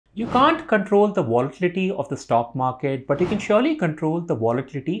You can't control the volatility of the stock market, but you can surely control the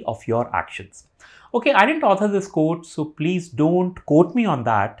volatility of your actions. Okay, I didn't author this quote, so please don't quote me on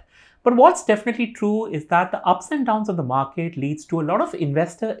that. But what's definitely true is that the ups and downs of the market leads to a lot of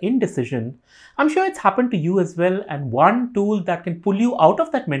investor indecision. I'm sure it's happened to you as well, and one tool that can pull you out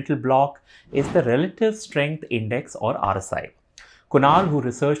of that mental block is the Relative Strength Index, or RSI. Kunal, who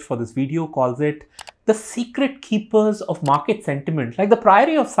researched for this video, calls it the secret keepers of market sentiment, like the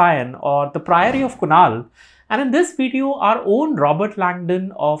Priory of Sion or the Priory of Kunal. And in this video, our own Robert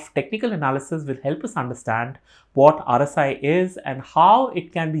Langdon of technical analysis will help us understand what RSI is and how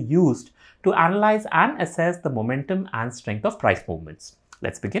it can be used to analyze and assess the momentum and strength of price movements.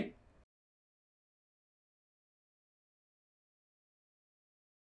 Let's begin.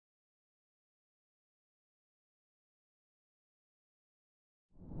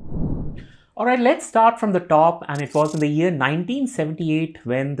 Alright, let's start from the top, and it was in the year 1978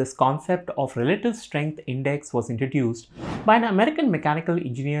 when this concept of relative strength index was introduced by an American mechanical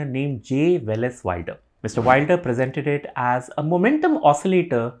engineer named J. Wallace Wilder. Mr. Wilder presented it as a momentum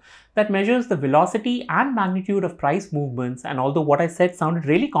oscillator that measures the velocity and magnitude of price movements, and although what I said sounded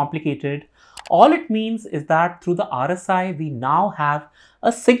really complicated, all it means is that through the RSI we now have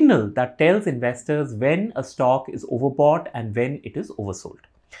a signal that tells investors when a stock is overbought and when it is oversold.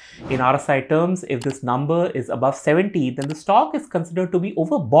 In RSI terms, if this number is above 70, then the stock is considered to be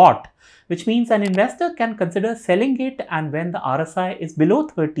overbought, which means an investor can consider selling it, and when the RSI is below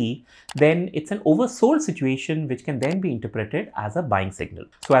 30, then it's an oversold situation, which can then be interpreted as a buying signal.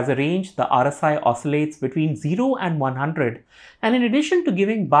 So as a range, the RSI oscillates between 0 and 100, and in addition to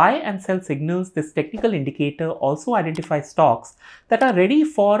giving buy and sell signals, this technical indicator also identifies stocks that are ready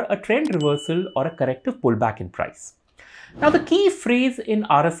for a trend reversal or a corrective pullback in price. Now, the key phrase in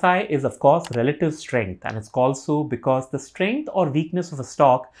RSI is of course relative strength, and it's called so because the strength or weakness of a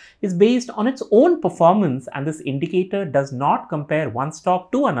stock is based on its own performance, and this indicator does not compare one stock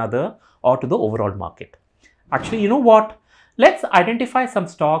to another or to the overall market. Actually, you know what? Let's identify some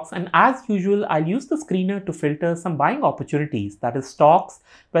stocks, and as usual, I'll use the screener to filter some buying opportunities, that is stocks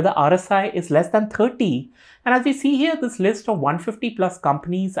where the RSI is less than 30. And as we see here, this list of 150 plus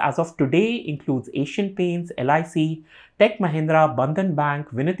companies as of today includes Asian Paints, LIC, Tech Mahindra, Bandhan Bank,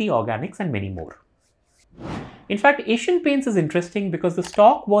 Vinati Organics, and many more. In fact, Asian Paints is interesting because the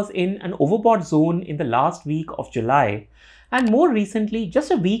stock was in an overbought zone in the last week of July. And more recently,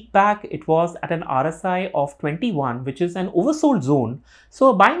 just a week back, it was at an RSI of 21, which is an oversold zone. So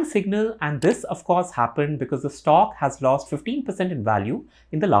a buying signal, and this of course happened because the stock has lost 15% in value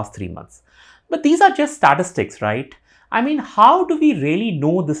in the last 3 months. But these are just statistics, right? I mean, how do we really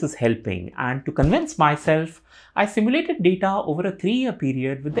know this is helping? And to convince myself, I simulated data over a 3-year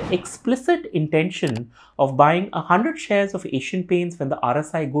period with the explicit intention of buying 100 shares of Asian Paints when the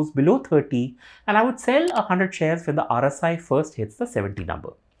RSI goes below 30, and I would sell 100 shares when the RSI first hits the 70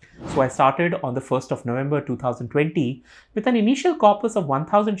 number. So I started on the 1st of November 2020 with an initial corpus of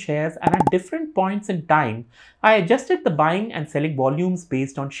 1000 shares, and at different points in time, I adjusted the buying and selling volumes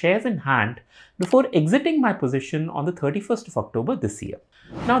based on shares in hand before exiting my position on the 31st of October this year.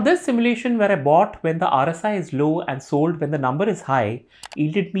 Now, this simulation where I bought when the RSI is low and sold when the number is high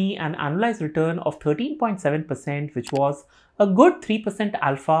yielded me an annualized return of 13.7%, which was a good 3%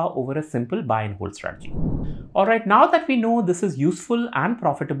 alpha over a simple buy and hold strategy. Alright, now that we know this is useful and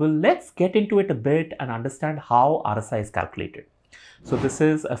profitable, let's get into it a bit and understand how RSI is calculated. So this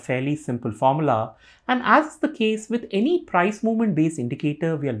is a fairly simple formula, and as is the case with any price movement based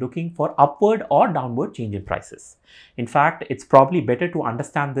indicator, we are looking for upward or downward change in prices. In fact, it's probably better to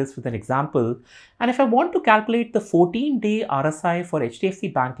understand this with an example, and if I want to calculate the 14-day RSI for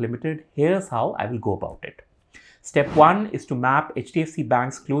HDFC Bank Limited, here's how I will go about it. Step 1 is to map HDFC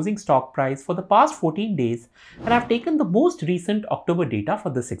Bank's closing stock price for the past 14 days, and I've taken the most recent October data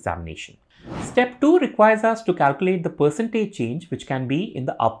for this examination. Step 2 requires us to calculate the percentage change, which can be in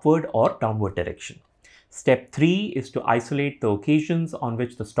the upward or downward direction. Step 3 is to isolate the occasions on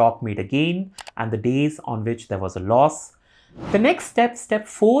which the stock made a gain and the days on which there was a loss. The next step, step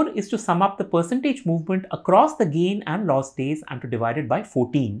 4, is to sum up the percentage movement across the gain and loss days and to divide it by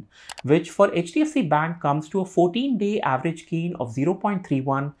 14, which for HDFC Bank comes to a 14-day average gain of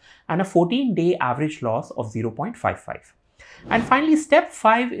 0.31 and a 14-day average loss of 0.55. And finally, step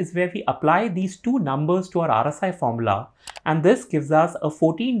 5 is where we apply these two numbers to our RSI formula, and this gives us a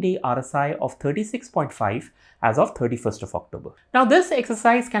 14-day RSI of 36.5 as of 31st of October. Now, this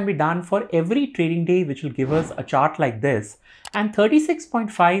exercise can be done for every trading day, which will give us a chart like this, and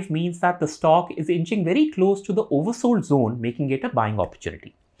 36.5 means that the stock is inching very close to the oversold zone, making it a buying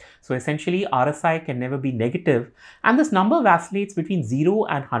opportunity. So essentially RSI can never be negative, and this number vacillates between 0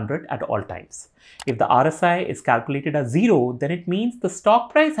 and 100 at all times. If the RSI is calculated as 0, then it means the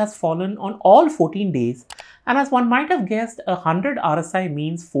stock price has fallen on all 14 days, and as one might have guessed, 100 RSI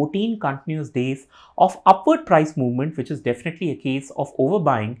means 14 continuous days of upward price movement, which is definitely a case of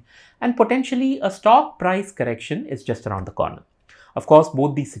overbuying, and potentially a stock price correction is just around the corner. Of course,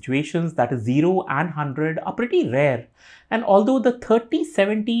 both these situations, that is 0 and 100, are pretty rare, and although the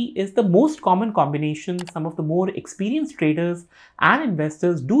 30-70 is the most common combination, some of the more experienced traders and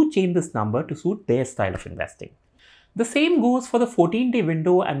investors do change this number to suit their style of investing. The same goes for the 14-day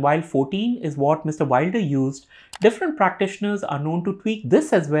window, and while 14 is what Mr. Wilder used, different practitioners are known to tweak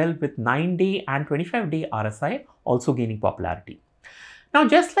this as well, with 9-day and 25-day RSI also gaining popularity. Now,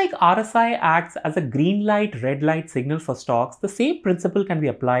 just like RSI acts as a green light, red light signal for stocks, the same principle can be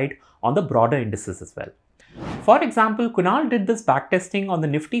applied on the broader indices as well. For example, Kunal did this backtesting on the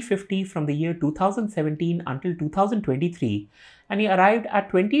Nifty 50 from the year 2017 until 2023, and he arrived at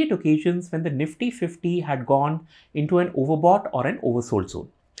 28 occasions when the Nifty 50 had gone into an overbought or an oversold zone.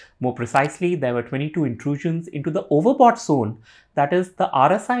 More precisely, there were 22 intrusions into the overbought zone, that is, the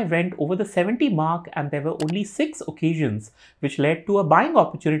RSI went over the 70 mark, and there were only 6 occasions which led to a buying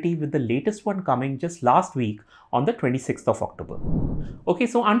opportunity, with the latest one coming just last week on the 26th of October. Okay,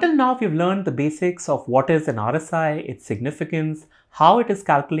 so until now we've learned the basics of what is an RSI, its significance, how it is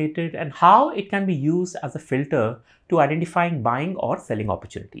calculated, and how it can be used as a filter to identifying buying or selling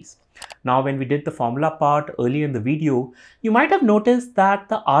opportunities. Now, when we did the formula part earlier in the video, you might have noticed that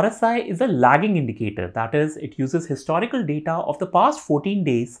the RSI is a lagging indicator. That is, it uses historical data of the past 14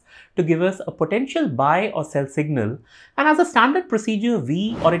 days to give us a potential buy or sell signal. And as a standard procedure,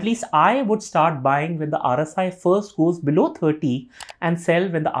 we, or at least I, would start buying when the RSI first goes below 30 and sell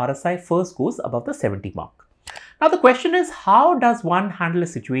when the RSI first goes above the 70 mark. Now the question is, how does one handle a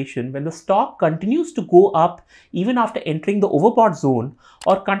situation when the stock continues to go up even after entering the overbought zone,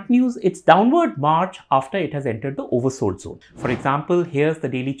 or continues its downward march after it has entered the oversold zone? For example, here's the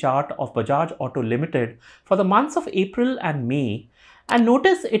daily chart of Bajaj Auto Limited for the months of April and May, and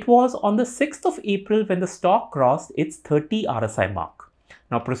notice it was on the 6th of April when the stock crossed its 30 RSI mark.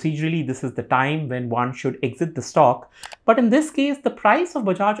 Now procedurally, this is the time when one should exit the stock, but in this case the price of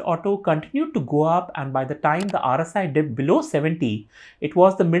Bajaj Auto continued to go up, and by the time the RSI dipped below 70, it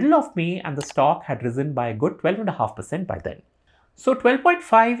was the middle of May and the stock had risen by a good 12.5% by then. So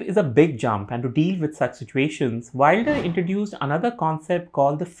 12.5 is a big jump, and to deal with such situations, Wilder introduced another concept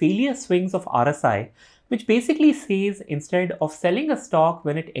called the failure swings of RSI, which basically says instead of selling a stock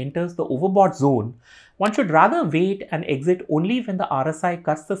when it enters the overbought zone, one should rather wait and exit only when the RSI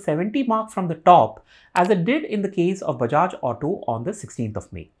cuts the 70 mark from the top, as it did in the case of Bajaj Auto on the 16th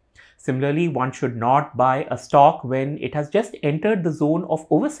of May. Similarly, one should not buy a stock when it has just entered the zone of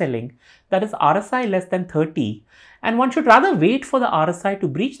overselling, that is RSI less than 30, and one should rather wait for the RSI to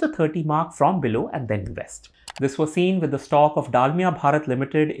breach the 30 mark from below and then invest. This was seen with the stock of Dalmia Bharat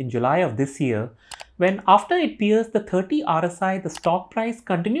Limited in July of this year, when after it pierced the 30 RSI, the stock price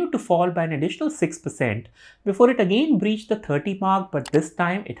continued to fall by an additional 6% before it again breached the 30 mark, but this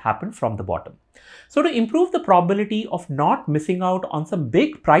time it happened from the bottom. So to improve the probability of not missing out on some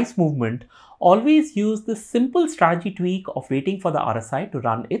big price movement, always use this simple strategy tweak of waiting for the RSI to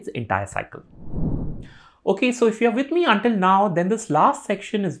run its entire cycle. Okay, so if you're with me until now, then this last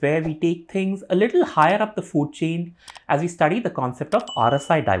section is where we take things a little higher up the food chain as we study the concept of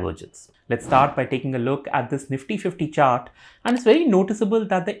RSI divergence. Let's start by taking a look at this Nifty 50 chart, and it's very noticeable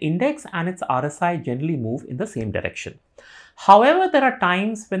that the index and its RSI generally move in the same direction. However, there are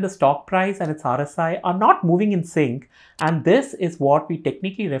times when the stock price and its RSI are not moving in sync, and this is what we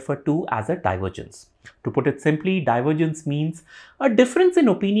technically refer to as a divergence. To put it simply, divergence means a difference in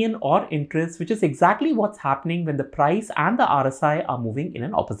opinion or interest, which is exactly what's happening when the price and the RSI are moving in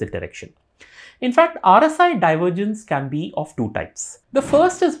an opposite direction. In fact, RSI divergence can be of two types. The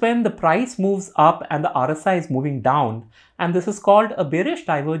first is when the price moves up and the RSI is moving down, and this is called a bearish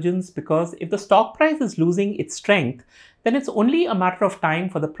divergence, because if the stock price is losing its strength, then it's only a matter of time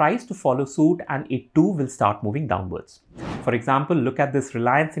for the price to follow suit and it too will start moving downwards. For example, look at this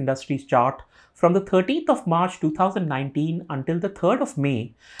Reliance Industries chart from the 13th of March 2019 until the 3rd of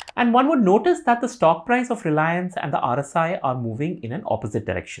May, and one would notice that the stock price of Reliance and the RSI are moving in an opposite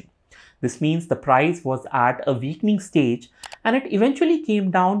direction. This means the price was at a weakening stage and it eventually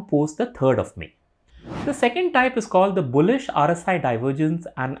came down post the 3rd of May. The second type is called the bullish RSI divergence,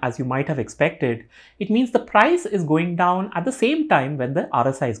 and as you might have expected, it means the price is going down at the same time when the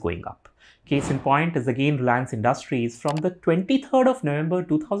RSI is going up. Case in point is again Reliance Industries from the 23rd of November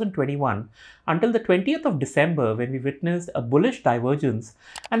 2021 until the 20th of December, when we witnessed a bullish divergence,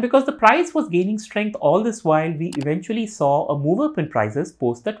 and because the price was gaining strength all this while, we eventually saw a move up in prices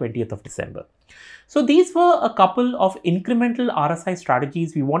post the 20th of December. So these were a couple of incremental RSI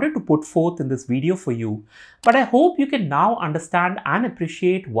strategies we wanted to put forth in this video for you, but I hope you can now understand and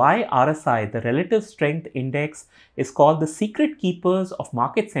appreciate why RSI, the Relative Strength Index, is called the secret keepers of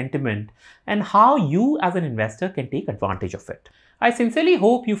market sentiment, and how you as an investor can take advantage of it. I sincerely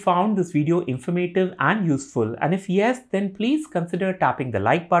hope you found this video informative and useful, and if yes, then please consider tapping the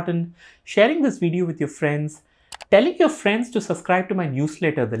like button, sharing this video with your friends, telling your friends to subscribe to my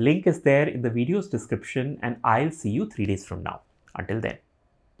newsletter. The link is there in the video's description, and I'll see you 3 days from now. Until then.